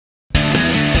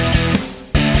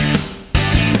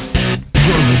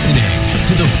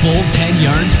Full 10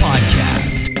 Yards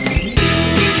Podcast.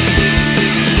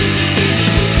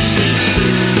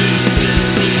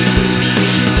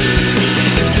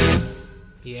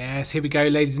 Yes, here we go,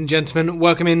 ladies and gentlemen.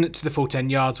 Welcome in to the Full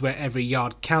 10 Yards, where every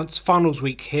yard counts. Finals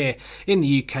week here in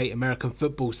the UK American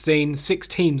football scene. 6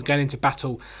 teams going into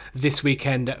battle this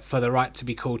weekend for the right to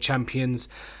be called champions.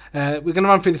 We're going to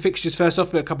run through the fixtures first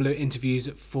off, but a couple of interviews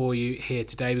for you here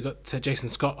today. We've got Jason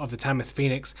Scott of the Tamworth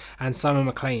Phoenix and Simon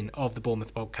McLean of the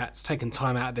Bournemouth Bobcats taking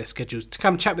time out of their schedules to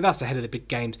come chat with us ahead of the big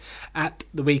games at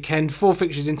the weekend. 4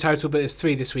 fixtures in total, but there's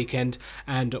 3 this weekend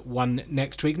and 1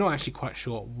 next week. Not actually quite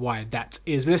sure why that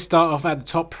is. But let's start off at the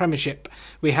top. Premiership,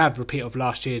 we have repeat of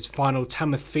last year's final,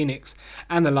 Tamworth Phoenix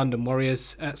and the London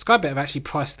Warriors. Sky Bet have actually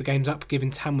priced the games up,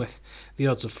 giving Tamworth the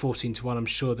odds of 14-1. I'm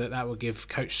sure that will give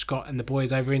Coach Scott and the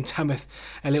boys over in Tamworth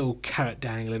a little carrot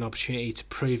dangling opportunity to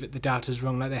prove the doubters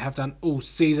wrong, like they have done all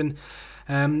season.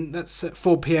 That's at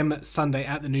 4 p.m. Sunday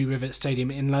at the New River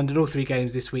Stadium in London. All 3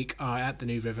 games this week are at the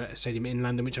New River Stadium in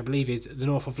London, which I believe is the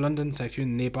north of London. So if you're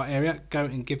in the nearby area, go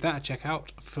and give that a check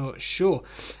out for sure.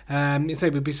 So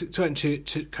we'll be talking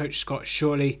to Coach Scott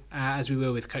shortly, as we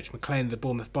will with Coach McLean of the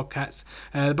Bournemouth Bobcats.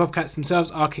 The Bobcats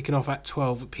themselves are kicking off at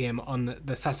 12 p.m. on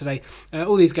the Saturday.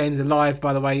 All these games are live,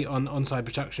 by the way, on Onside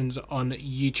Productions on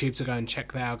YouTube, so go and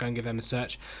check that out. Go and give them a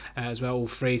search as well, all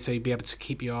free, so you'll be able to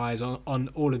keep your eyes on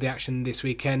all of the action this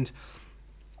weekend.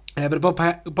 But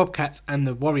the Bobcats and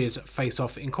the Warriors face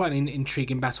off in quite an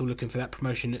intriguing battle, looking for that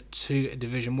promotion to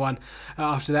Division 1.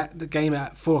 After that, the game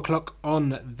at 4 o'clock on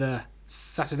the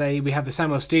Saturday, we have the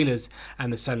Sandwell Steelers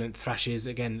and the Solent Thrashers,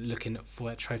 again looking for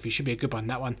that trophy. Should be a good one,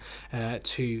 that one.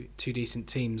 Two decent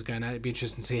teams going out. It'd be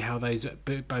interesting to see how those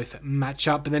both match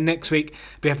up. And then next week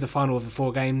we have the final of the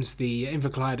 4 games, the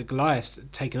Inverclyde Goliaths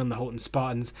taking on the Halton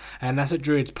Spartans, and that's at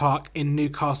Druids Park in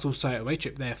Newcastle. So away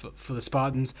trip there for the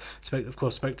Spartans.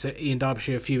 Spoke to Ian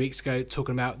Derbyshire a few weeks ago,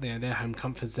 talking about their home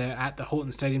comforts there at the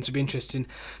Halton Stadium. To be interesting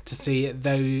to see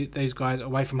those guys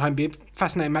away from home. Be a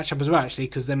fascinating matchup as well, actually,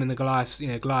 because them and the Goliaths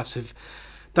have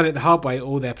done it the hard way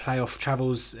all their playoff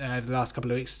travels the last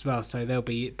couple of weeks as well, so they'll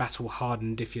be battle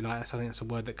hardened, if you like. So I think that's a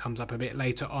word that comes up a bit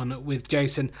later on with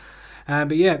Jason.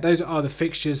 But yeah, those are the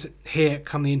fixtures. Here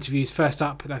come the interviews. First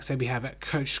up, like I said, we have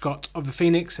Coach Scott of the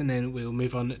Phoenix, and then we'll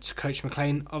move on to Coach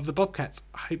McLean of the Bobcats.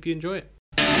 I hope you enjoy it.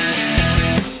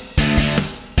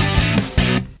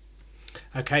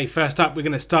 Okay, first up, we're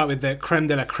going to start with the creme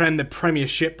de la creme, the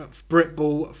Premiership Brit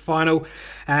Ball final.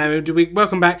 We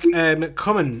welcome back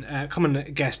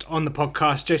common guest on the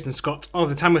podcast, Jason Scott of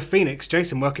the Tamworth Phoenix.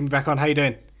 Jason, welcome back on. How you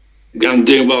doing? I'm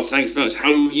doing well, thanks very much.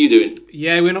 How are you doing?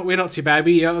 Yeah, we're not too bad.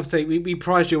 We obviously we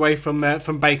prized you away from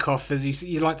Bake Off, as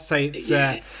you like to say.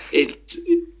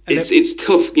 It's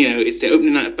tough, it's the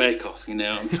opening night of Bake Off,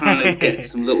 I'm trying to get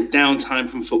some little downtime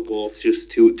from football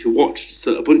just to watch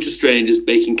a bunch of strangers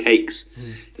baking cakes.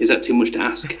 Is that too much to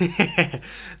ask?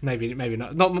 maybe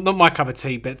not. Not my cup of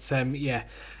tea, but yeah.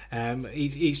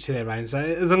 Each to their own. So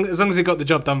as long as it got the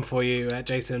job done for you,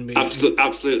 Jason.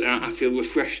 Absolutely. I feel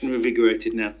refreshed and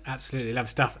revigorated now. Absolutely, love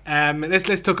stuff.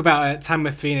 Let's talk about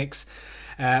Tamworth Phoenix.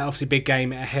 Obviously, big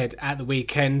game ahead at the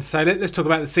weekend. So let's talk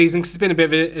about the season, because it's been a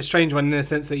bit of a strange one in the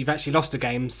sense that you've actually lost a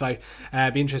game. So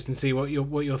it'd be interesting to see what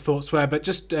your thoughts were. But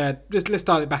just let's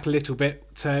start it back a little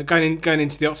bit. Going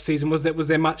into the off season, was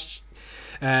there much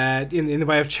in the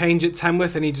way of change at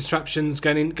Tamworth? Any disruptions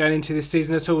going into this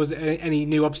season at all? Was there any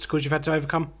new obstacles you've had to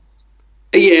overcome?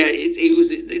 Yeah,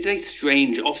 it's a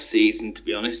strange off season, to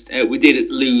be honest. We did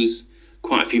lose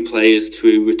quite a few players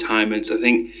through retirements. I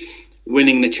think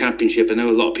winning the championship, I know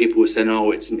a lot of people were saying,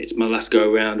 it's my last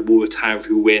go around, we'll retire if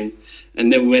we win.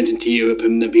 And then we went into Europe,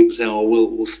 and then people saying,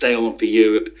 we'll stay on for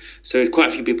Europe. So quite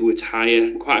a few people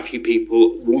retire, quite a few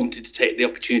people wanted to take the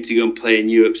opportunity to go and play in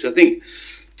Europe. So I think,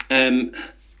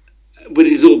 but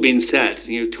it has all been said,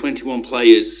 21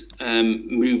 players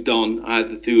moved on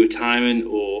either through retirement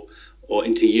or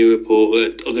into Europe or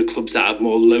other clubs that are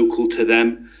more local to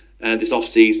them this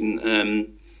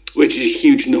off-season, which is a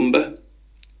huge number.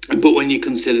 But when you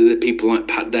consider that people like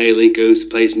Pat Daly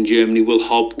plays in Germany, Will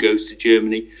Hobb goes to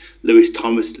Germany, Lewis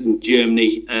Thomas in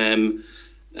Germany, Tom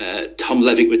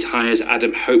Levick retires,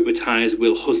 Adam Hope retires,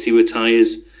 Will Hussey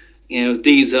retires.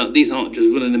 These aren't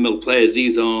just run-of-the-mill players.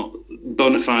 These are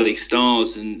bona fide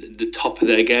stars and the top of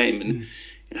their game. And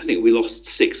I think we lost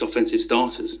 6 offensive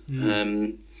starters.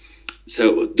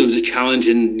 So there was a challenge,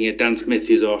 and Dan Smith,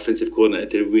 who's our offensive coordinator,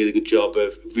 did a really good job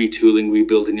of retooling,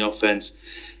 rebuilding the offense.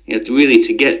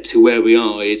 To get to where we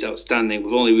are is outstanding.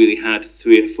 We've only really had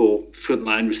 3 or 4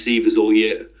 frontline receivers all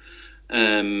year.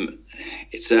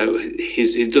 He's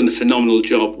done a phenomenal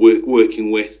job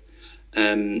working with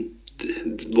the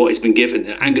what he's been given.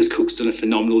 Angus Cook's done a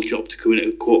phenomenal job to come in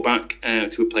at quarterback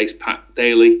to replace Pat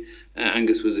Daly.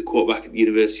 Angus was a quarterback at the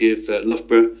University of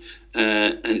Loughborough,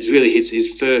 and it's really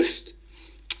his first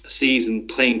season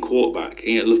playing quarterback.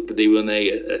 At Loughborough they run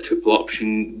a triple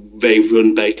option, very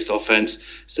run-based offence.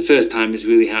 It's the first time he's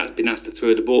really been asked to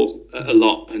throw the ball a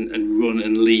lot and run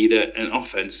and lead an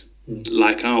offence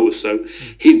like ours. So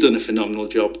he's done a phenomenal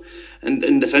job.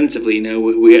 And defensively,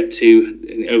 we had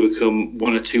to overcome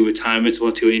one or two retirements,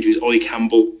 one or two injuries. Ollie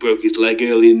Campbell broke his leg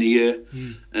early in the year.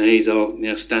 He's our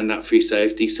standout free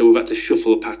safety. So we've had to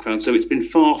shuffle the pack around. So it's been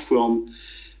far from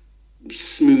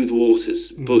smooth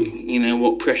waters. But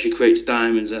what pressure creates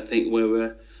diamonds. I think we've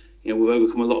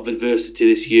overcome a lot of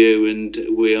adversity this year, and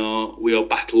we are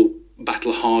battle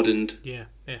hardened. Yeah.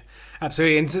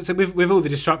 Absolutely, and so with all the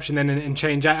disruption then and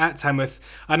change at Tamworth,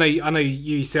 I know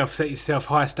you yourself set yourself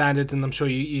higher standards, and I'm sure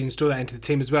you install that into the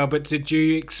team as well. But did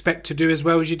you expect to do as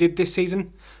well as you did this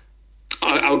season?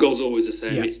 Our goal's always the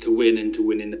same. Yeah. It's to win and to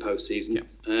win in the postseason.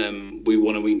 Yeah. We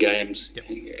want to win games.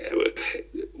 Yeah.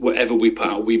 Whatever we put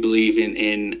out, we believe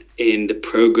in the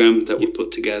program that we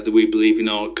put together. We believe in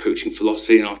our coaching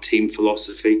philosophy and our team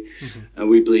philosophy, and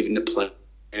we believe in the play.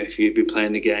 If you've been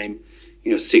playing the game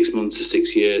 6 months to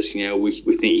 6 years, we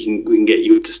think we can get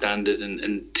you up to standard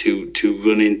and to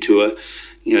run into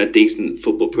a decent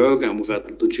football program. We've had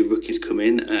a bunch of rookies come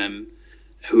in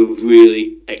who have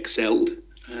really excelled.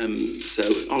 So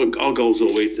our goal's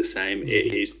always the same.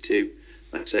 It is to,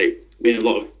 let's say, win a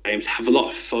lot of games, have a lot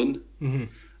of fun,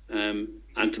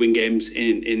 and to win games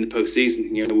in the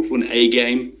postseason. We've won a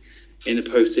game in the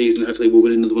postseason. Hopefully, we'll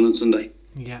win another one on Sunday.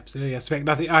 Yeah,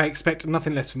 absolutely. I expect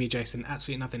nothing less from you, Jason.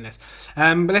 Absolutely nothing less.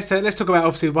 But let's talk about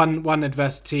obviously one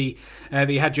adversity that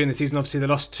you had during the season.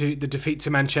 Obviously, the defeat to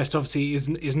Manchester. Obviously,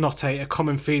 is not a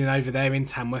common feeling over there in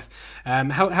Tamworth.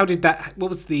 How did that? What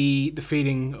was the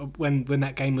feeling when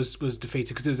that game was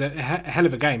defeated? Because it was a hell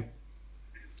of a game.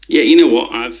 Yeah, you know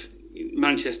what?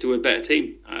 Manchester were a better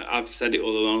team. I've said it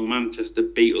all along. Manchester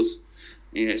beat us.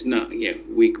 It's not.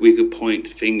 We could point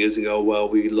fingers and go, well,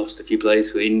 we lost a few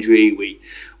players for injury.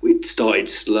 We started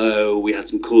slow. We had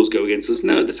some calls go against us.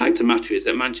 No, the fact of the matter is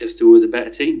that Manchester were the better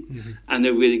team, and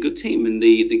they're a really good team. And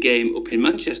the game up in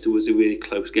Manchester was a really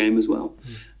close game as well.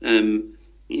 When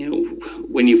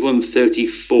you've won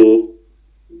 34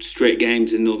 straight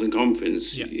games in Northern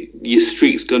Conference, your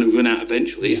streak's going to run out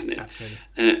eventually, isn't it? Absolutely.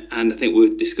 And I think we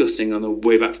were discussing on the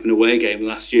way back from an away game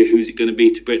last year, who's it going to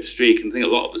be to break the streak? And I think a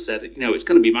lot of us said, it's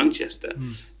going to be Manchester.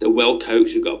 They're well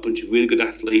coached. They've got a bunch of really good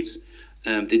athletes.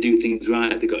 They do things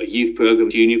right. They've got a youth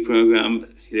program, junior program.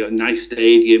 They've got a nice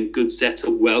stadium, good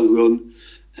setup, well run.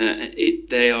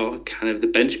 They are kind of the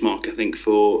benchmark, I think,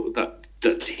 for that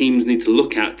teams need to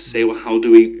look at to say, well, how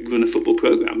do we run a football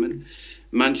program? And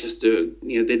Manchester,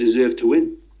 they deserve to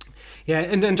win. Yeah,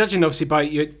 and judging obviously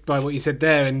by what you said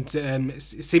there, and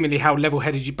seemingly how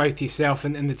level-headed you both yourself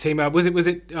and the team are, was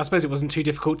it? I suppose it wasn't too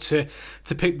difficult to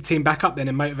pick the team back up then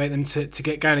and motivate them to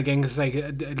get going again. Because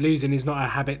losing is not a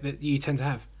habit that you tend to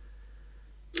have.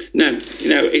 No,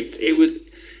 it was.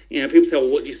 People say, well,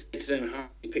 what do you say to them? How do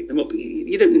you pick them up?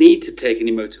 You don't need to take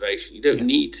any motivation. You don't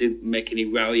need to make any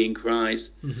rallying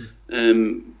cries.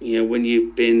 When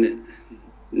you've been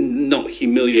not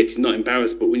humiliated, not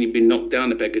embarrassed, but when you've been knocked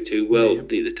down a peg or two,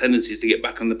 the tendency is to get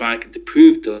back on the bike and to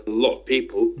prove to a lot of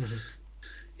people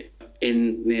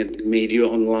in the media,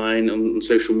 online, on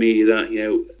social media,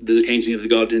 that there's a changing of the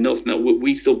guard enough. Now,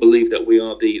 we still believe that we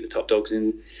are the top dogs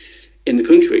in the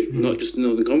country, not just the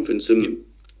Northern Conference, and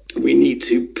we need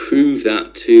to prove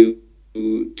that to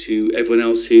everyone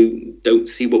else who don't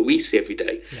see what we see every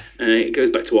day. It goes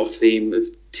back to our theme of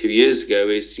 2 years ago,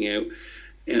 is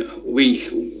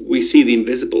we see the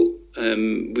invisible.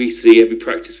 We see every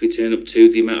practice we turn up to,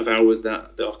 the amount of hours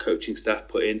that our coaching staff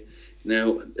put in.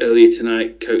 Earlier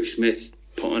tonight, Coach Smith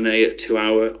put on a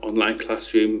 2-hour online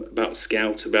classroom about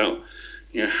Scout, about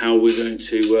how we're going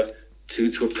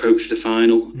to approach the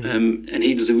final. And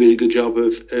he does a really good job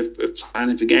of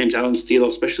planning for games. Alan Steele,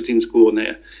 our special teams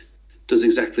coordinator, does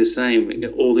exactly the same.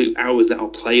 All the hours that our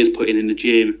players put in the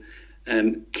gym,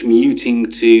 commuting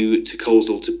to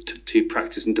Coleshill to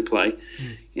practice and to play.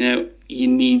 You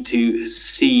need to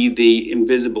see the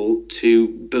invisible to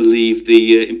believe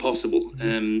the impossible.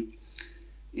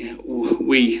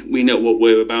 We know what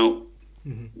we're about.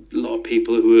 A lot of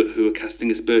people who are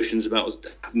casting aspersions about us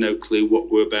have no clue what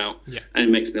we're about, and it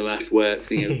makes me laugh where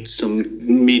some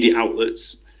media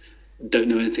outlets don't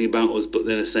know anything about us, but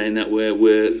they're saying that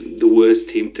we're the worst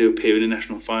team to appear in a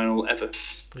national final ever.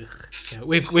 Yeah,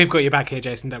 we've got your back here,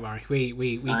 Jason. Don't worry.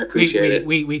 I appreciate it.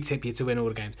 We tip you to win all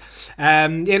the games.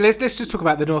 Let's just talk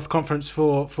about the North Conference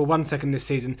for 1 second this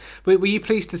season. Were you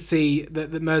pleased to see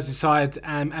that Merseyside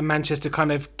and Manchester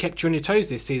kind of kept you on your toes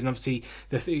this season? Obviously,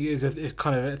 it was a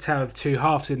kind of a tale of two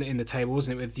halves in the table,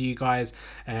 wasn't it? With you guys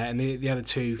and the other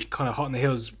two kind of hot on the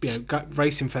heels,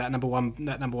 racing for that number one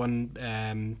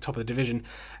top of the division.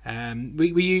 Were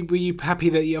you happy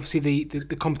that obviously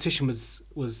the competition was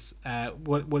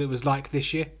what it was like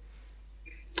this year?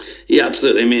 Yeah,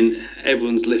 absolutely. I mean,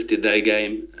 everyone's lifted their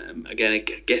game. Again, I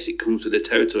guess it comes with the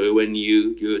territory when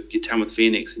you're Tamworth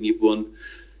Phoenix and you've won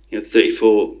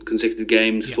 34 consecutive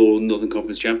games for Northern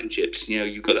Conference Championships.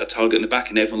 You've got that target in the back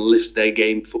and everyone lifts their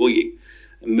game for you.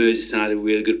 And Merseyside, a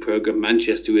really good programme.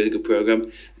 Manchester, a really good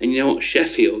programme. And you know what?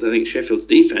 Sheffield, I think Sheffield's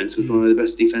defence was one of the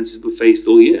best defences we've faced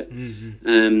all year. Mm-hmm.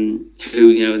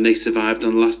 And they survived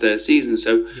on the last day of the season.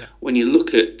 So when you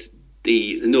look at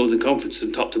the Northern Conference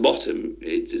from top to bottom,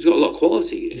 it's got a lot of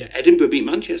quality. Yeah. Edinburgh beat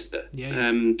Manchester.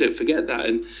 Don't forget that.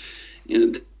 And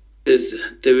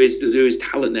there is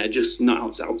talent there, just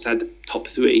not outside the top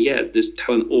three. Yeah, there's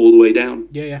talent all the way down.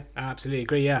 Yeah, I absolutely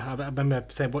agree. Yeah, I remember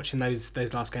watching those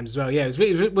last games as well. Yeah,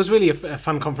 it was really a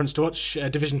fun conference to watch,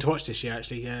 a division to watch this year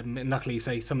actually. And luckily,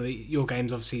 say some of your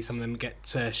games, obviously, some of them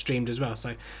get streamed as well.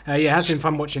 So it has been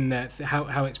fun watching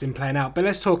how it's been playing out. But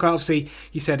let's talk. Obviously,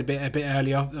 you said a bit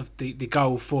earlier of the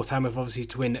goal for Tamworth, obviously,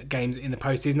 to win games in the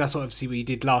postseason. That's obviously what you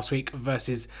did last week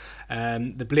versus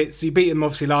the Blitz. You beat them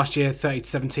obviously last year,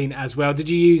 30-17 as well. Did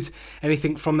you use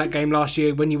anything from that game last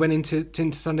year when you went into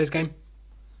Sunday's game?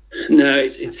 No,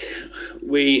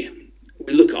 we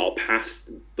look at our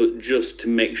past, but just to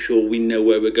make sure we know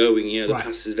where we're going. The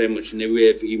past is very much in the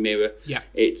rear view mirror. Yeah,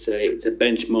 it's a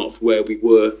benchmark for where we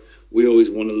were. We always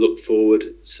want to look forward.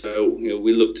 So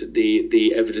we looked at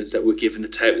the evidence that we're given, the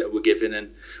tape that we're given, and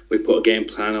we put a game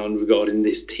plan on regarding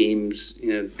this team's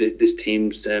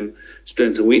strengths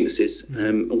and weaknesses.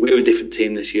 We're a different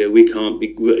team this year. We can't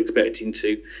be expecting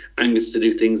Angus to do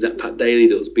things that Pat Daly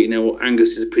does. But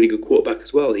Angus is a pretty good quarterback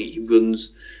as well. He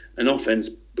runs an offense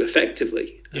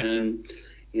effectively. Yeah. And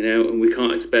we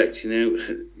can't expect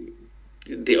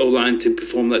the O-line to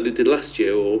perform like they did last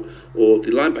year, or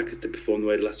the linebackers to perform the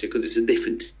way they did last year, because it's a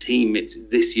different team. It's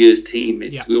this year's team.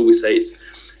 We always say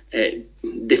it's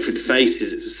different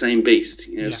faces. It's the same beast.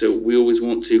 So we always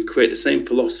want to create the same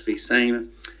philosophy, same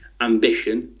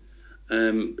ambition,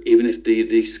 even if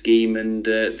the scheme and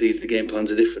the game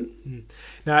plans are different.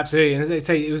 No, absolutely. And as I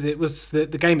say, it was the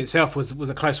game itself was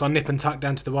a close one, nip and tuck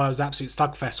down to the wire. It was an absolute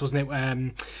slugfest, wasn't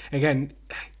it? Again,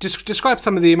 just describe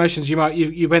some of the emotions you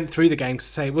went through the game. To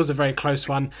say it was a very close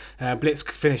one. Blitz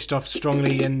finished off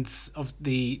strongly, and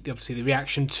obviously the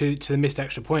reaction to the missed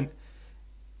extra point.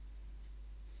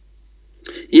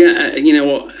 Yeah, you know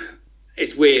what?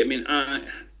 It's weird. I mean,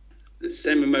 the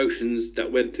same emotions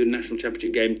that went through the national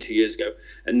championship game 2 years ago.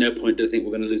 At no point did I think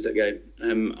we're going to lose that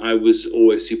game. I was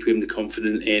always supremely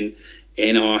confident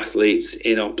in our athletes,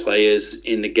 in our players,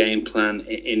 in the game plan,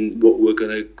 in what we're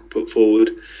going to put forward.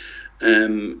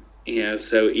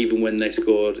 So even when they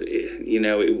scored,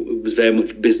 it was very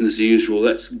much business as usual.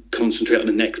 Let's concentrate on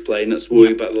the next play, and let's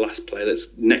worry about the last play.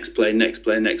 Let's next play, and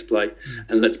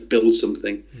let's build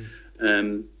something.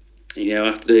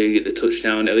 After the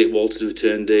touchdown, Elliot Walters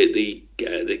returned the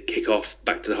kick-off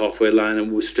back to the halfway line,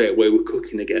 and we're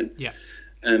cooking again. Yeah.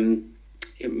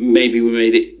 Maybe we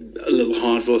made it a little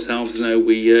hard for ourselves.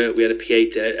 We had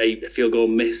a field goal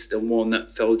missed and one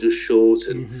that fell just short,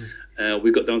 and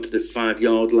we got down to the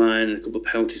 5-yard line, and a couple of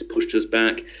penalties pushed us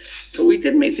back. So we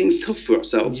did make things tough for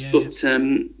ourselves. Yeah. But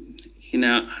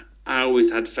I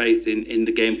always had faith in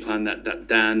the game plan that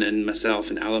Dan and myself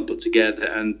and Alan put together,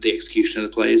 and the execution of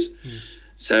the players.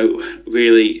 So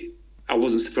really, I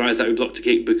wasn't surprised that we blocked a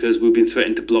kick, because we've been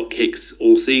threatened to block kicks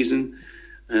all season.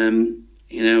 And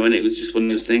it was just one of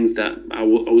those things that I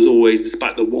was always,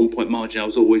 despite the 1 point margin, I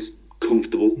was always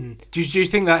comfortable. Do you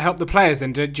think that helped the players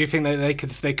then? Do you think that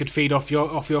they could feed off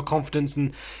your confidence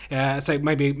and so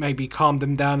maybe calm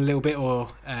them down a little bit, or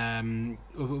are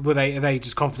they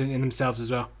just confident in themselves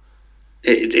as well?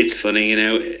 It's funny,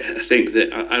 I think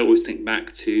that I always think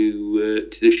back to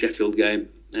the Sheffield game,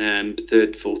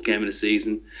 third, fourth game of the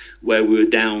season, where we were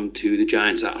down to the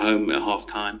Giants at home at half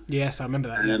time. Yes, I remember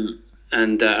that.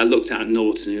 And I looked at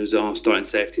Norton, who was our starting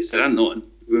safety. I said, Norton,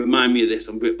 remind me of this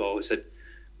on Britball. I said,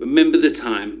 remember the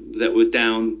time that we're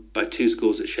down by 2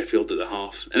 scores at Sheffield at the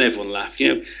half? And everyone laughed,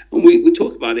 And we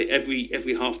talk about it every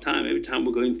half time. Every time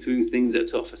we're going through things that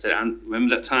are tough, I said,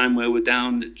 remember that time where we're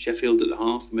down at Sheffield at the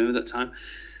half? Remember that time?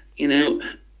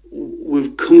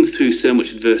 We've come through so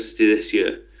much adversity this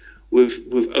year.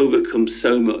 We've overcome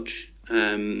so much.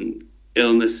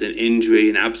 illness and injury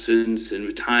and absence and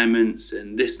retirements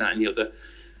and this, that, and the other,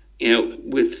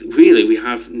 we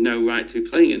have no right to be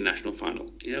playing in the national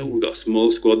final. We've got a small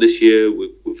squad this year.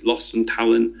 We've lost some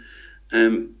talent,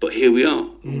 but here we are.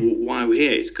 Why we're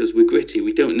here is because we're gritty.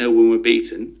 We don't know when we're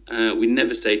beaten. We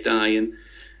never say die, and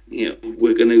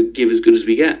we're going to give as good as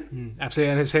we get.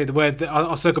 Absolutely, and I say the word.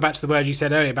 I'll circle back to the word you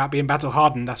said earlier about being battle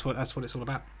hardened. That's what it's all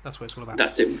about. That's what it's all about.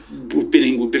 That's it. We've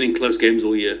been in close games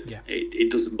all year. Yeah. It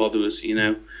doesn't bother us.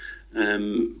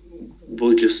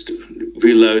 We'll just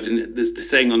reload, and the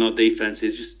saying on our defense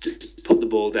is just put the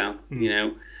ball down.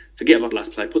 Forget about the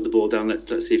last play. Put the ball down. Let's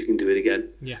see if we can do it again.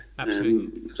 Yeah,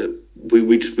 absolutely. So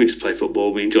we just play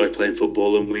football. We enjoy playing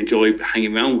football, and we enjoy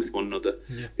hanging around with one another.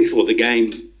 Yeah. Before the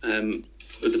game, the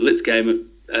Blitz game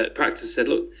at practice, said,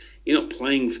 look, you're not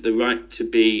playing for the right to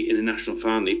be in a national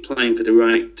final. You're playing for the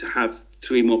right to have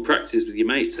 3 more practices with your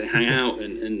mates and hang out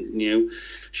and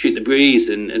shoot the breeze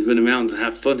and run around and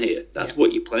have fun here. That's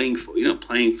what you're playing for. You're not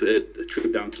playing for a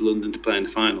trip down to London to play in the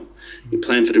final. You're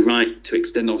playing for the right to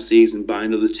extend off season by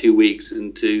another 2 weeks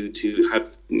and to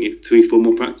have 3-4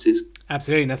 more practices.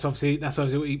 Absolutely, and that's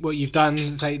obviously what you've done.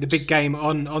 Say the big game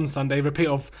on Sunday, repeat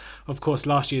of course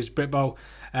last year's Brit Bowl.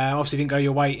 Obviously didn't go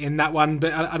your way in that one,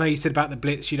 but I know you said about the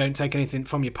Blitz, you don't take anything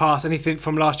from your past. Anything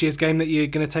from last year's game that you're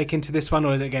going to take into this one,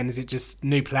 or again, is it just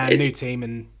new plan, new team,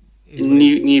 and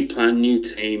new plan, new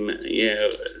team?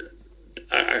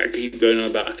 I keep going on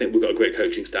about. I think we've got a great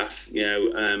coaching staff.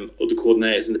 All the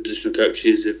coordinators and the positional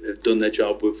coaches have done their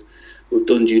job. We've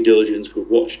done due diligence. We've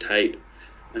watched tape.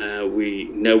 We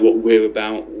know what we're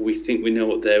about. We think we know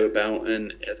what they're about,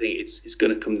 and I think it's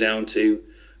going to come down to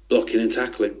blocking and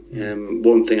tackling.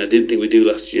 One thing I didn't think we do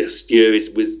last year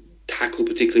was tackle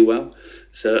particularly well.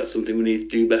 So that's something we need to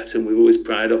do better. And we've always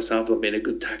prided ourselves on being a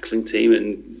good tackling team,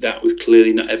 and that was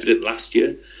clearly not evident last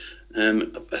year.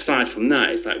 Aside from that,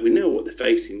 it's like we know what they're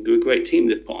facing. They're a great team.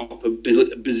 They've put up a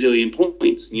bazillion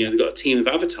points. They've got a team of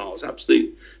avatars,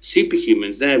 absolute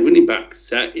superhumans. Their running back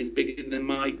set is bigger than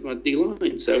my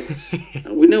D-line. So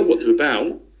we know what they're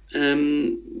about.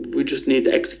 We just need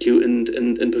to execute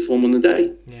and perform on the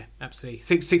day. Yeah, absolutely.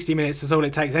 60 minutes is all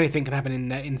it takes. Anything can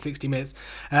happen in 60 minutes.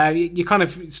 You kind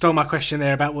of stole my question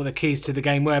there about what the keys to the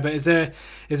game were, but is there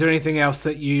anything else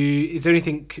is there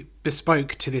anything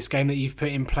bespoke to this game that you've put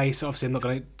in place? Obviously, I'm not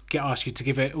going to ask you to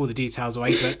give it all the details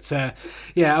away, but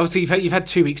obviously you've had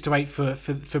 2 weeks to wait for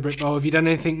Brit Bowl. Have you done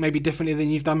anything maybe differently than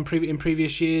you've done in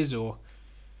previous years, or?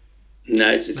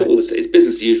 No, it's all the same. It's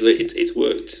business as usual. It's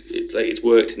worked. It's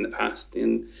worked in the past.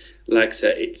 And like I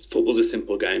said, football's a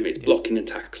simple game. It's blocking and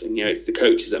tackling. It's the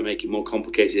coaches that make it more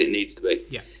complicated than it needs to be.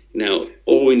 Yeah. Now,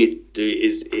 all we need to do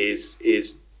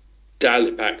is dial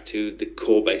it back to the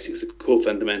core basics, the core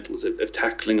fundamentals of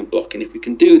tackling and blocking. If we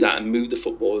can do that and move the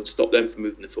football and stop them from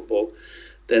moving the football,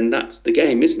 then that's the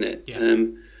game, isn't it? Yeah.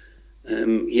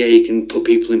 You can put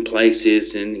people in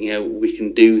places, and we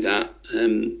can do that.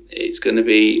 It's going to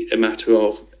be a matter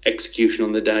of execution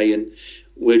on the day, and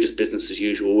we're just business as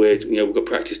usual. We've got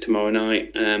practice tomorrow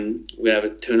night. We have a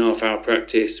 2.5 hour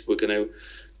practice. We're going to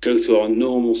go through our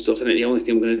normal stuff. I think the only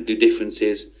thing we're going to do difference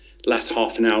is last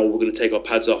half an hour we're going to take our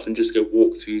pads off and just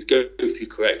go through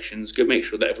corrections, go make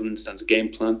sure that everyone understands the game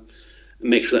plan, and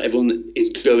make sure that everyone is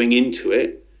going into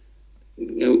it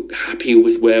happy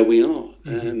with where we are.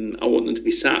 I want them to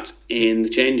be sat in the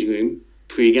changing room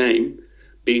pre-game,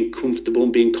 being comfortable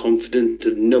and being confident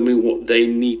of knowing what they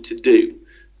need to do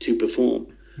to perform.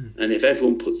 And if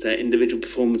everyone puts their individual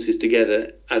performances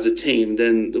together as a team,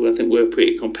 then I think we're a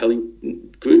pretty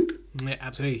compelling group. Yeah,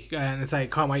 absolutely. And I say,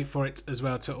 can't wait for it as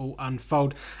well to all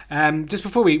unfold. Just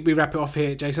before we wrap it off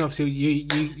here, Jason, obviously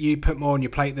you put more on your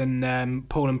plate than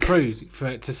Paul and Prue,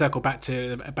 to circle back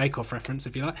to a Bake Off reference,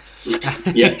 if you like.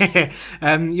 Yeah.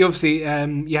 You obviously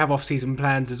you have off-season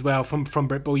plans as well. From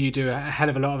Brit Bowl, you do a hell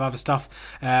of a lot of other stuff.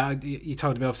 You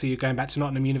told me obviously you're going back to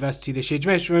Nottingham University this year. Do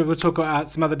you maybe we'll talk about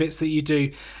some other bits that you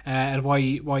do and why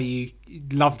you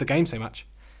love the game so much?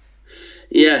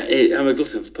 Yeah, I'm a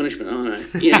glutton for punishment, aren't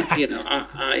I? Yeah,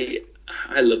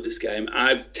 I love this game.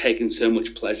 I've taken so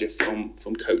much pleasure from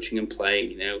coaching and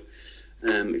playing.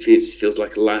 It feels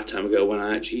like a lifetime ago when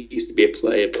I actually used to be a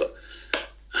player, but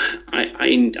I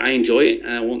enjoy it,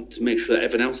 and I want to make sure that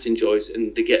everyone else enjoys it,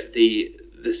 and to get the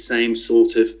same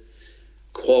sort of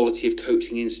quality of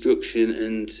coaching instruction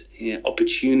and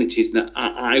opportunities that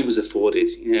I was afforded.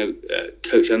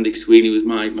 Coach Andy Sweeney was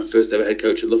my first ever head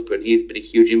coach at Loughborough, and he's been a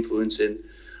huge influence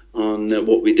on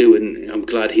what we do, and I'm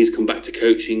glad he's come back to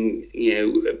coaching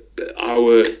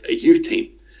our youth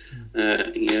team.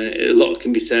 A lot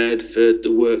can be said for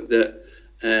the work that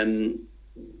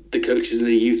the coaches in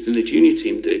the youth and the junior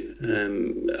team do.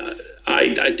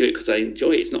 I do it because I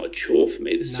enjoy it. It's not a chore for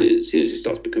me. As soon as it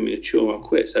starts becoming a chore, I'll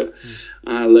quit. So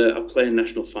I'll play a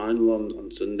national final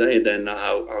on Sunday, and then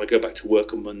I'll go back to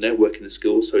work on Monday. I work in the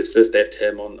school, so it's first day of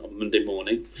term on Monday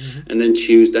morning, and then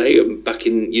Tuesday I'm back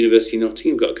in University of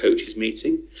Nottingham. Got a coaches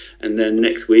meeting, and then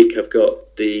next week I've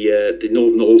got the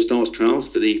Northern All Stars trials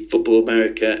for the Football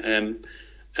America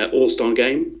All Star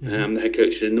game. I'm the head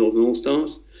coach of the Northern All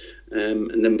Stars.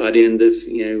 And then by the end of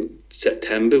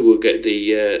September, we'll get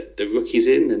the rookies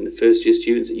in and the first year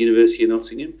students at University of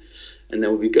Nottingham, and then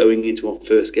we'll be going into our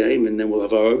first game, and then we'll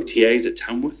have our OTAs at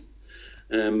Tamworth.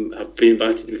 I've been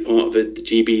invited to be part of the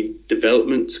GB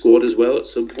development squad as well at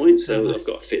some point, so nice. I've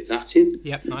got to fit that in.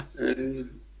 Yep, nice.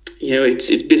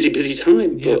 It's busy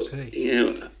time, yeah, but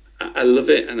absolutely. I love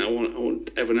it, and I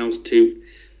want everyone else to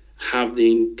have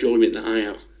the enjoyment that I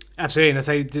have. Absolutely, and I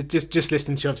say just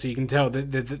listening to you, obviously you can tell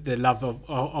the love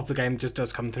of the game just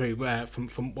does come through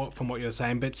from what you're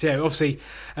saying. But yeah, obviously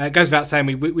it goes without saying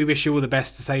we wish you all the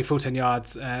best. To say Full 10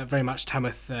 Yards, very much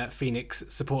Tamworth Phoenix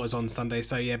supporters on Sunday.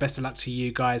 So yeah, best of luck to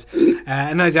you guys.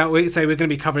 And no doubt we're going to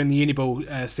be covering the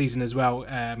Uniball season as well,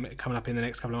 coming up in the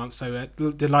next couple of months. So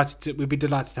we'd be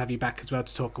delighted to have you back as well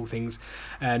to talk all things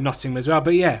Nottingham as well.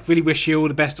 But yeah, really wish you all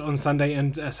the best on Sunday,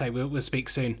 and say we'll speak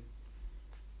soon.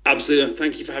 Absolutely.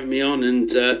 Thank you for having me on, and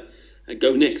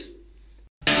go Knicks.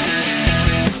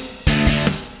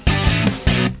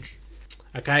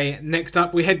 Okay, next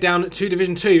up we head down to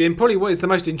Division 2 in probably what is the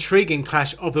most intriguing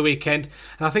clash of the weekend.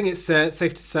 And I think it's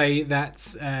safe to say that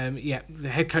the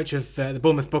head coach of the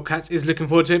Bournemouth Bobcats is looking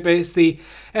forward to it, but it's the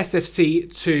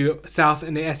SFC2 South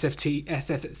and the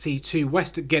SFC2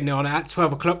 West getting on at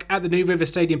 12 o'clock at the New River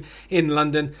Stadium in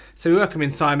London. So we welcome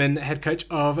in Simon, head coach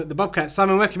of the Bobcats.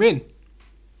 Simon, welcome in.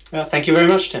 Thank you very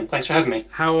much, Tim. Thanks for having me.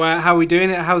 How are we doing?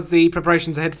 How's the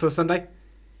preparations ahead for Sunday?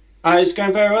 It's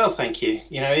going very well, thank you.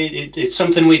 It's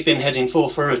something we've been heading for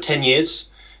 10 years.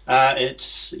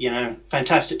 It's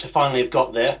fantastic to finally have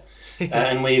got there,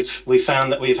 and we've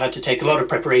found that we've had to take a lot of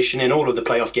preparation in all of the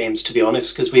playoff games, to be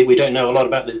honest, because we don't know a lot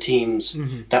about the teams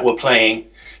that we're playing.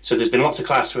 So there's been lots of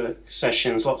classwork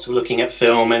sessions, lots of looking at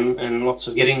film, and lots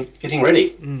of getting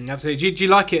ready. Absolutely. Do you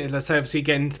like it? Let's say, obviously,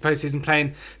 getting into postseason,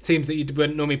 playing teams that you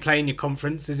wouldn't normally play in your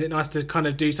conference. Is it nice to kind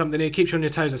of do something that keeps you on your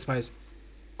toes, I suppose?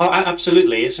 Oh,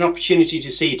 absolutely. It's an opportunity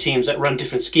to see teams that run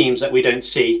different schemes that we don't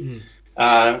see.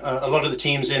 A lot of the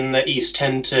teams in the East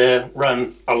tend to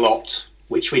run a lot,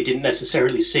 which we didn't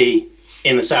necessarily see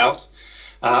in the South.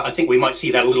 I think we might see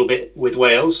that a little bit with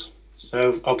Wales.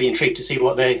 So I'll be intrigued to see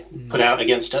what they put out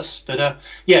against us. But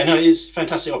it is a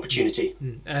fantastic opportunity.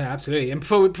 Absolutely. And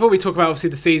before we talk about obviously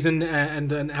the season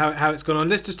and how it's gone on,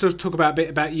 let's just talk about a bit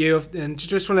about you. And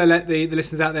just want to let the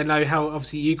listeners out there know how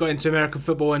obviously you got into American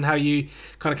football and how you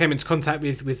kind of came into contact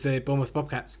with the Bournemouth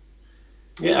Bobcats.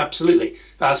 Yeah, absolutely.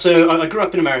 So I grew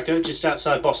up in America, just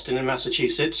outside Boston in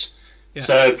Massachusetts. Yeah.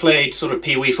 So played sort of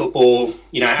pee-wee football,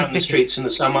 out in the streets in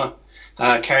the summer.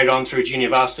 Carried on through junior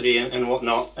varsity and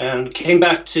whatnot, and came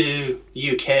back to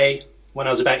the UK when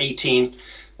I was about 18.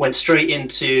 Went straight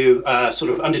into sort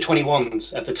of under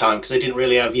 21s at the time, because they didn't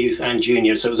really have youth and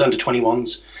juniors, so it was under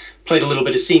 21s. Played a little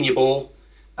bit of senior ball.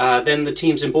 Then the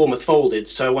teams in Bournemouth folded,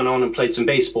 so I went on and played some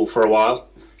baseball for a while.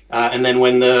 And then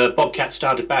when the Bobcats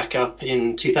started back up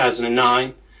in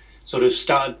 2009, sort of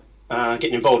started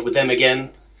getting involved with them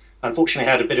again. Unfortunately,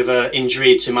 I had a bit of an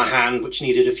injury to my hand, which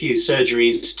needed a few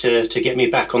surgeries to get me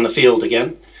back on the field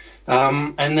again.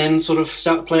 And then sort of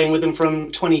started playing with them from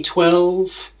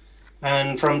 2012.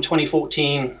 And from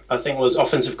 2014, I think was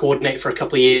offensive coordinator for a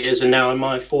couple of years. And now in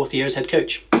my fourth year as head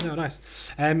coach. Oh,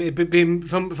 nice. Being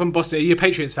from Boston, are you a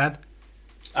Patriots fan?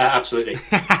 Absolutely.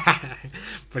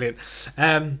 Brilliant.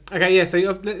 Okay, yeah.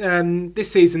 So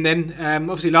this season, then,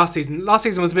 obviously last season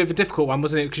was a bit of a difficult one,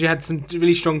 wasn't it? Because you had some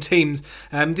really strong teams.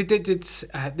 Did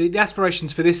the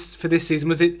aspirations for this season,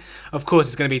 was it? Of course,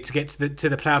 it's going to be to get to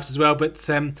the playoffs as well. But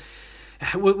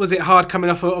was it hard coming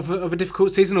off of a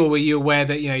difficult season, or were you aware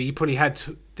that you probably had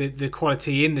the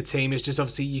quality in the team? It's just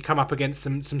obviously you come up against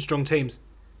some strong teams.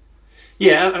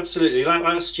 Yeah, absolutely. Like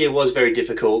last year was very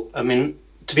difficult. I mean,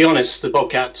 to be honest, the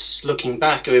Bobcats, looking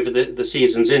back over the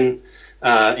seasons in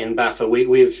BAFA,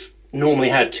 we've normally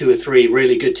had two or three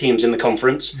really good teams in the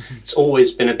conference. It's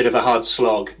always been a bit of a hard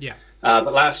slog. Yeah.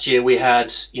 But last year we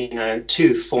had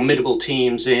two formidable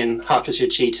teams in Hertfordshire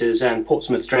Cheetahs and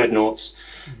Portsmouth Dreadnoughts.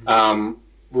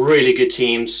 Really good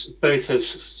teams. Both have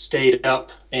stayed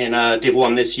up in Div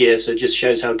 1 this year, so it just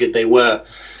shows how good they were.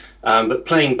 But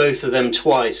playing both of them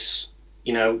twice,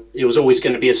 it was always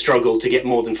going to be a struggle to get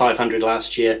more than 500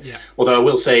 last year. Yeah. Although I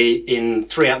will say in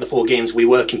 3 out of the 4 games we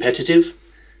were competitive.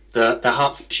 the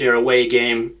Hertfordshire away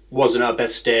game wasn't our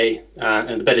best day,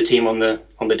 and the better team on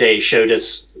the day showed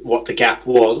us what the gap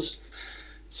was.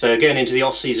 So going into the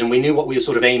off season, we knew what we were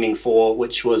sort of aiming for,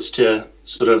 which was to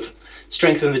sort of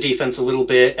strengthen the defense a little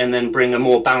bit and then bring a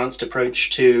more balanced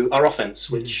approach to our offense,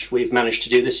 which we've managed to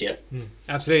do this year.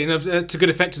 Absolutely, and to good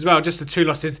effect as well. Just the 2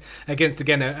 losses against,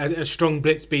 again, a strong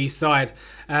Blitzby side.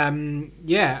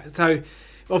 So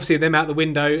obviously them out the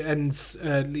window, and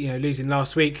losing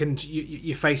last week, and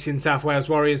you're facing South Wales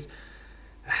Warriors.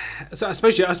 So I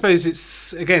suppose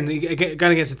it's again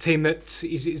going against a team that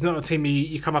is not a team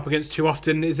you come up against too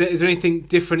often. Is there anything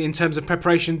different in terms of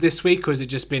preparation this week, or has it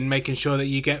just been making sure that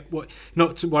you get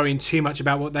not worrying too much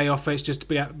about what they offer? It's just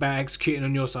about executing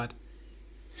on your side.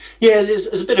 Yeah,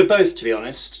 it's a bit of both, to be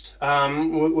honest.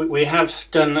 We have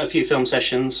done a few film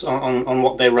sessions on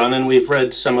what they run, and we've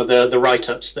read some of the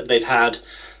write-ups that they've had,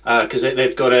 because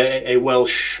they've got a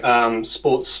Welsh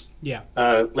sports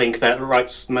link that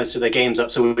writes most of their games up.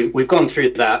 So we've gone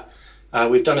through that.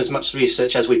 We've done as much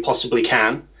research as we possibly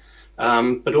can,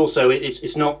 but also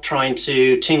it's not trying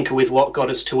to tinker with what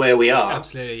got us to where we are.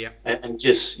 Absolutely, yeah. And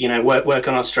just work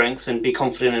on our strengths and be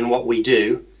confident in what we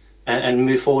do, and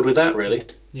move forward with that, really.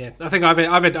 Yeah, I think I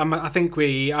read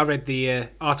the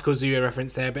articles you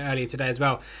referenced there a bit earlier today as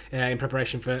well, in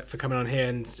preparation for coming on here,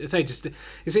 and it's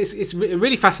a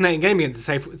really fascinating game against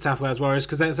the South Wales Warriors,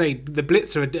 because the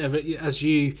Blitz are, as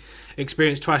you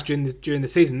experienced twice during the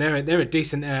season, they're a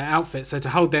decent outfit. So to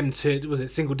hold them to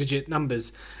single digit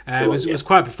numbers was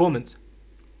quite a performance.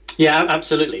 Yeah,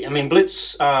 absolutely. I mean,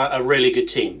 Blitz are a really good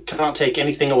team. Can't take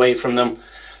anything away from them.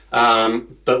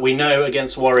 But we know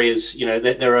against Warriors,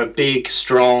 that they're a big,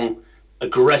 strong,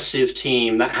 aggressive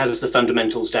team that has the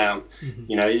fundamentals down.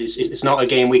 It's not a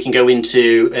game we can go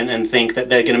into and think that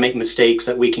they're going to make mistakes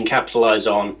that we can capitalize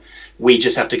on. We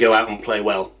just have to go out and play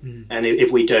well. And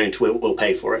if we don't, we'll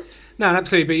pay for it. No,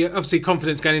 absolutely. But obviously,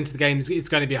 confidence going into the game is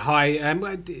going to be high.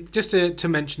 Just to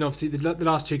mention, obviously, the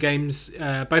last 2 games,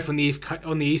 both on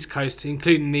the East Coast,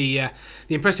 including the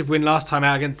impressive win last time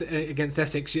out against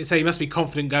Essex. So you must be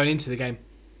confident going into the game.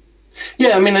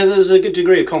 Yeah, I mean, there's a good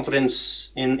degree of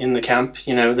confidence in the camp.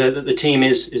 The team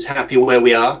is happy where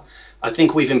we are. I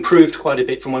think we've improved quite a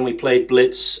bit from when we played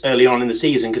Blitz early on in the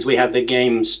season, because we had the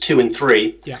games 2 and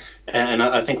 3. Yeah. And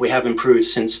I think we have improved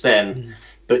since then.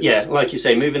 But yeah, like you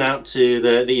say, moving out to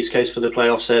the East Coast for the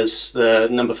playoffs as the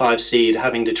number 5 seed,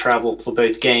 having to travel for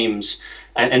both games,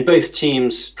 and both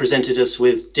teams presented us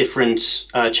with different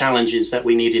challenges that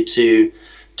we needed to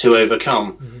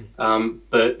overcome.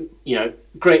 But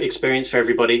great experience for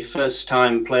everybody. First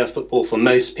time playoff football for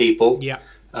most people. Yeah.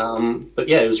 But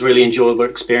yeah, it was a really enjoyable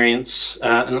experience.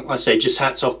 And I say, just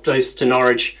hats off both to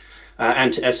Norwich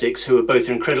and to Essex, who were both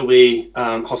incredibly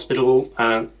hospitable.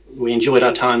 We enjoyed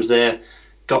our times there.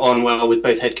 Got on well with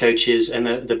both head coaches, and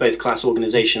they're both class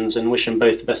organisations, and wish them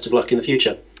both the best of luck in the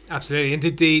future. Absolutely. And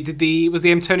was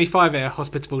the M25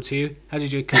 hospitable to you? How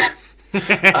did you?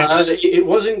 It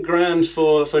wasn't grand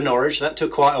for Norwich. That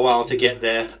took quite a while to get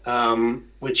there,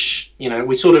 which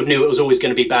we sort of knew it was always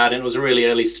going to be bad, and it was a really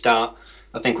early start.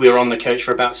 I think we were on the coach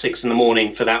for about 6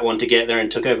 a.m. for that one to get there, and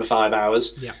took over 5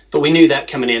 hours. Yeah. But we knew that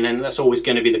coming in, and that's always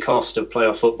going to be the cost of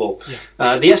playoff football.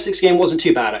 Yeah. The Essex game wasn't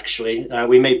too bad, actually.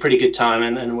 We made pretty good time,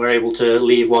 and were able to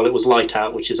leave while it was light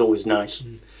out, which is always nice.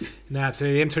 No,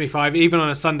 absolutely. The M25, even on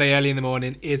a Sunday early in the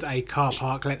morning, is a car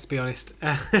park, let's be honest.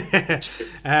 But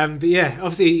yeah,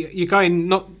 obviously you're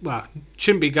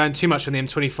shouldn't be going too much on the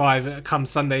M25 come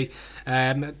Sunday.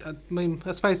 I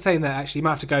suppose saying that, actually you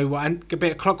might have to go a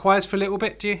bit clockwise for a little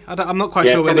bit, do you? I'm not quite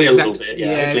sure where the exact... Bit,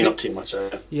 yeah, not too much.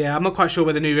 Yeah, I'm not quite sure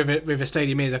where the new River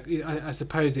Stadium is. I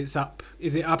suppose it's up...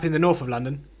 Is it up in the north of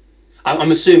London?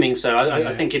 I'm assuming so.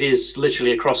 I think it is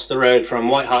literally across the road from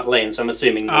White Hart Lane, so I'm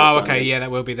assuming. Oh, okay, yeah, that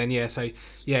will be then. Yeah, so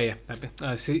yeah.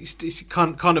 So you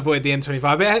can't avoid the M25.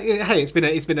 But hey, it's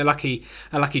been a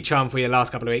lucky charm for you the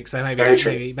last couple of weeks. So maybe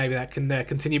that can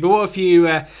continue. But what have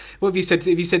you said?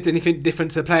 Have you said anything different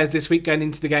to the players this week going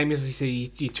into the game? Obviously,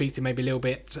 you tweaked it maybe a little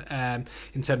bit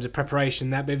in terms of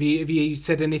preparation. But have you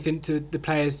said anything to the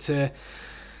players to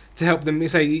help them?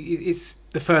 Say it's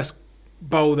the first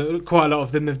bowl that quite a lot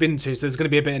of them have been to, so there's going to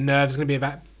be a bit of nerves, there's going to be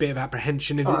a bit of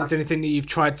apprehension. Is there anything that you've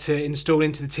tried to install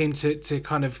into the team to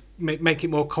kind of make it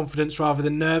more confidence rather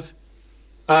than nerve?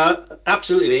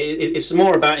 Absolutely. It's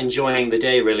more about enjoying the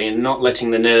day, really, and not letting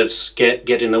the nerves get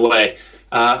in the way.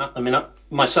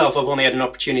 Myself, I've only had an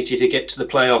opportunity to get to the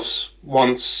playoffs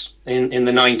once in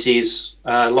the 90s,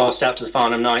 lost out to the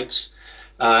Farnham Knights.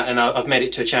 And I've made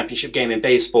it to a championship game in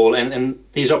baseball, and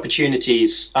these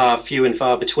opportunities are few and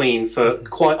far between for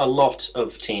quite a lot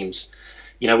of teams.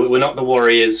 we're not the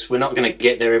Warriors. We're not going to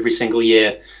get there every single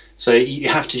year. So you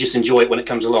have to just enjoy it when it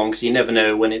comes along, because you never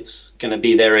know when it's going to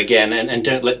be there again. And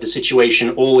don't let the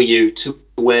situation awe you to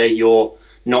where you're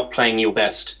not playing your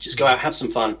best. Just go out, have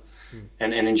some fun,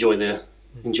 and enjoy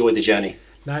the journey.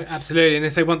 No, absolutely. And they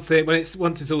say once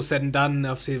it's all said and done,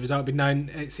 obviously the result will be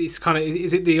known. It's kind of,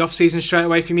 is it the off season straight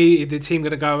away from you? Is the team going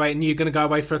to go away and you're going to go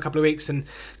away for a couple of weeks and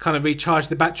kind of recharge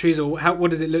the batteries, or what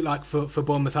does it look like for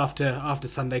Bournemouth after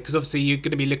Sunday? Because obviously you're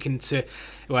going to be looking to,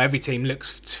 well, every team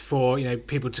looks for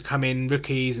people to come in,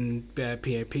 rookies and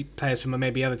players from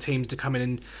maybe other teams to come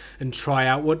in and try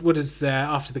out. What does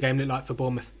after the game look like for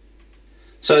Bournemouth?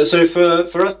 So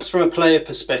for us, from a player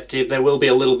perspective, there will be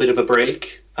a little bit of a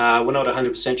break. We're not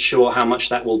 100% sure how much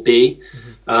that will be.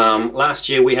 Last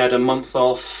year we had a month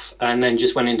off and then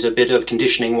just went into a bit of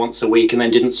conditioning once a week and then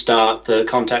didn't start the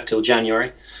contact till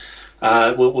January.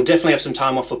 We'll definitely have some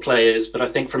time off for players, but I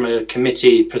think from a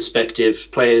committee perspective,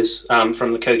 players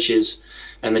from the coaches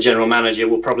and the general manager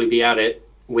will probably be at it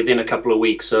within a couple of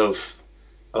weeks of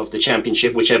the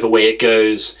championship, whichever way it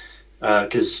goes.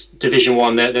 Because Division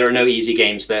 1, there are no easy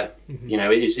games there.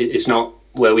 It's not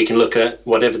where we can look at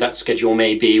whatever that schedule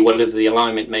may be, whatever the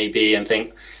alignment may be, and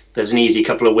think there's an easy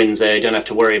couple of wins there. You don't have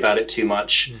to worry about it too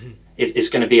much. It's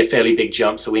going to be a fairly big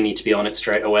jump, so we need to be on it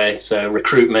straight away. So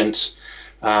recruitment,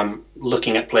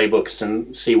 looking at playbooks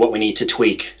and see what we need to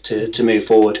tweak to move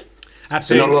forward.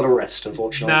 Absolutely. So not a lot of rest,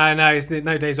 unfortunately. No, it's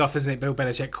no days off, isn't it? Bill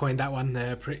Belichick coined that one.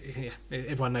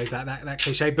 Everyone knows that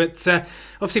cliche. But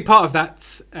obviously, part of that,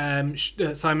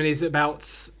 Simon, is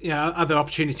about other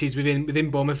opportunities within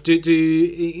Bournemouth. Do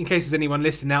in case there's anyone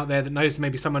listening out there that knows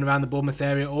maybe someone around the Bournemouth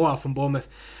area or are from Bournemouth,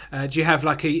 do you have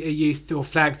like a youth or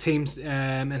flag teams,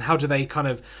 and how do they kind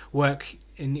of work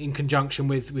in conjunction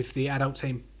with the adult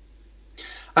team?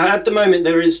 At the moment,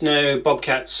 there is no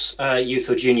Bobcats youth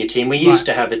or junior team. We used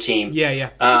to have a team. Yeah.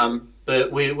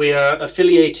 But we are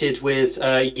affiliated with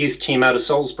a youth team out of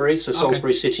Salisbury, so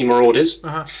Salisbury City Marauders,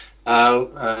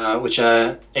 which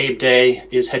Abe Day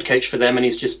is head coach for them, and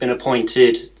he's just been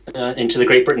appointed into the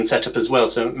Great Britain setup as well.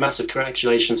 So massive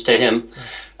congratulations to him.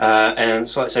 And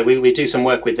so, like I say, we do some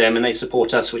work with them, and they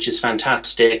support us, which is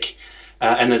fantastic.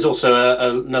 And there's also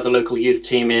another local youth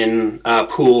team in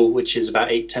Poole, which is about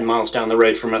 8-10 miles down the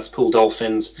road from us, Poole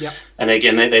Dolphins. Yep. And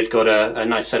again, they've got a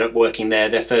nice setup working there.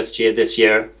 Their first year this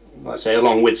year, like I say,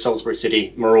 along with Salisbury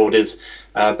City Marauders,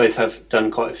 both have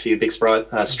done quite a few big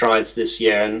strides this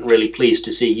year, and really pleased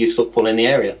to see youth football in the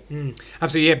area.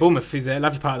 Absolutely, yeah. Bournemouth is a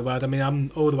lovely part of the world. I mean,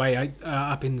 I'm all the way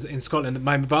up in Scotland at the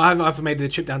moment, but I've made the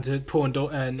trip down to Poole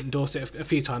and Dorset a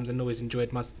few times and always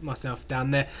enjoyed myself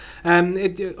down there.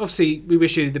 Obviously, we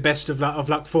wish you the best of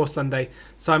luck for Sunday.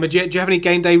 Simon, do you have any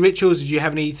game day rituals? Do you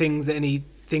have any things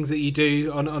that you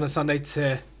do on a Sunday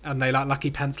to, I don't know, like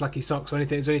lucky pants, lucky socks, or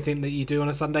anything? Is there anything that you do on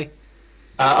a Sunday?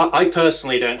 I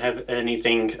personally don't have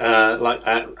anything like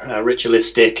that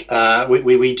ritualistic.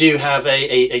 We do have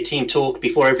a team talk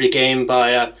before every game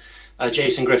by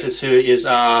Jason Griffiths, who is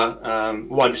our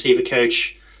wide receiver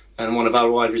coach and one of our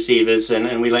wide receivers,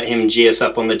 and we let him G us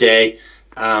up on the day.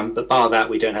 But bar that,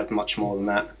 we don't have much more than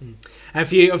that. And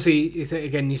for you, obviously,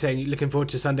 again, you're saying you're looking forward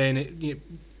to Sunday, and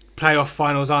playoff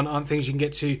finals aren't things you can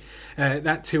get to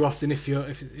that too often if you're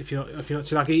not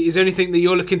too lucky. Is there anything that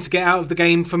you're looking to get out of the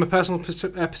game from a personal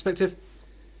perspective?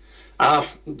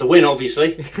 The win,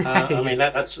 obviously. I mean,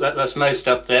 that's most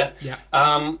up there. Yeah.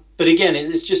 But again,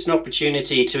 it's just an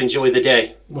opportunity to enjoy the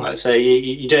day. Right. Like I say,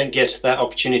 you don't get that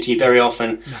opportunity very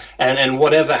often. No. And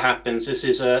whatever happens, this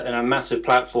is a massive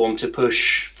platform to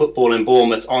push football in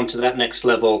Bournemouth onto that next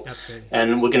level. Absolutely.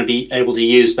 And we're going to be able to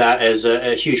use that as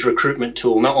a huge recruitment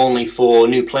tool, not only for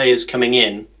new players coming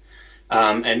in,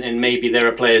 and maybe there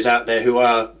are players out there who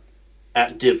are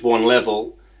at Div 1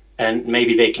 level, and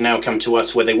maybe they can now come to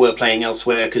us where they were playing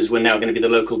elsewhere, because we're now going to be the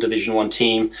local Division 1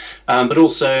 team. But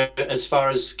also as far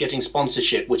as getting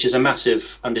sponsorship, which is a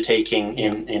massive undertaking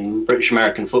in British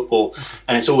American football,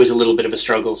 and it's always a little bit of a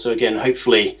struggle. So again,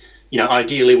 hopefully,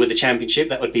 ideally with the championship,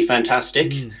 that would be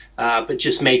fantastic. But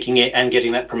just making it and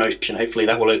getting that promotion, hopefully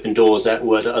that will open doors that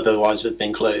would otherwise have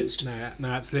been closed. No,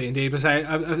 absolutely indeed. But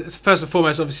first and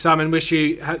foremost, obviously, Simon, wish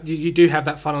you do have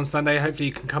that fun on Sunday. Hopefully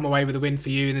you can come away with a win for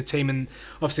you and the team, and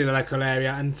obviously the local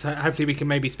area. And hopefully we can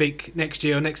maybe speak next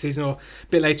year or next season, or a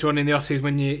bit later on in the off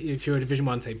season if you're a Division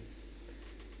 1 team.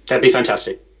 That'd be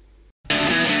fantastic.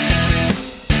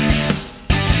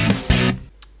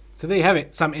 So there you have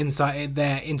it, some insight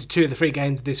there into 2 of the 3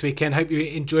 games this weekend. Hope you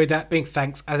enjoyed that. Big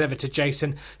thanks as ever to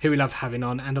Jason, who we love having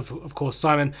on, and of course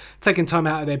Simon, taking time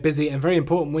out of their busy and very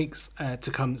important weeks to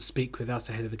come speak with us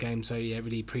ahead of the game. So yeah,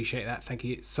 really appreciate that. Thank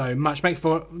you so much. Make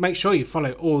sure you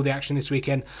follow all the action this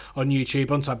weekend on YouTube,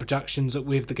 Onside Productions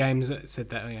with the games. I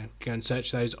said that, go and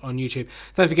search those on YouTube.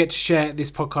 Don't forget to share this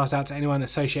podcast out to anyone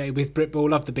associated with Britball.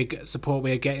 Love the big support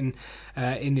we're getting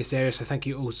in this area, so thank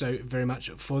you also very much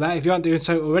for that. If you aren't doing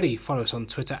so already, follow us on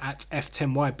Twitter at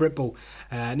F10Y Britball.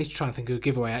 I need to try and think of a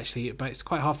giveaway actually, but it's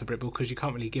quite hard for Britball because you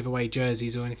can't really give away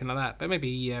jerseys or anything like that. But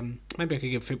maybe I could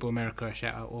give Football America a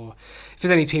shout out, or if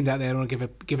there's any teams out there that want to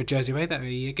give a jersey away, that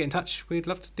get in touch. We'd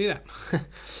love to do that.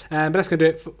 But that's going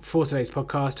to do it for today's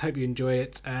podcast. Hope you enjoy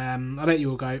it. I'll let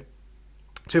you all go.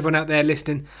 To everyone out there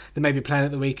listening that may be playing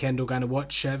at the weekend or going to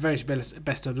watch, very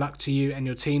best of luck to you and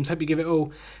your teams. Hope you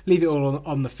leave it all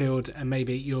on the field, and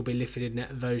maybe you'll be lifted in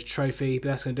those trophies. But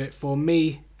that's going to do it for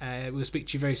me. We'll speak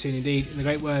to you very soon indeed. In the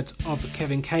great words of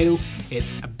Kevin Cadle,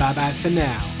 it's a bye-bye for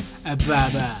now. A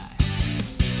bye-bye.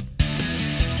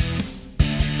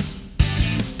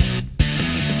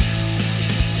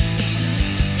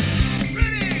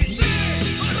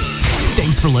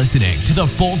 Thanks for listening to the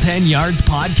Full 10 Yards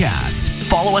podcast.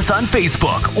 Follow us on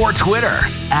Facebook or Twitter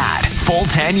at Full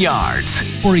 10 Yards,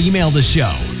 or email the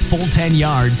show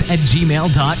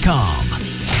full10yards@gmail.com.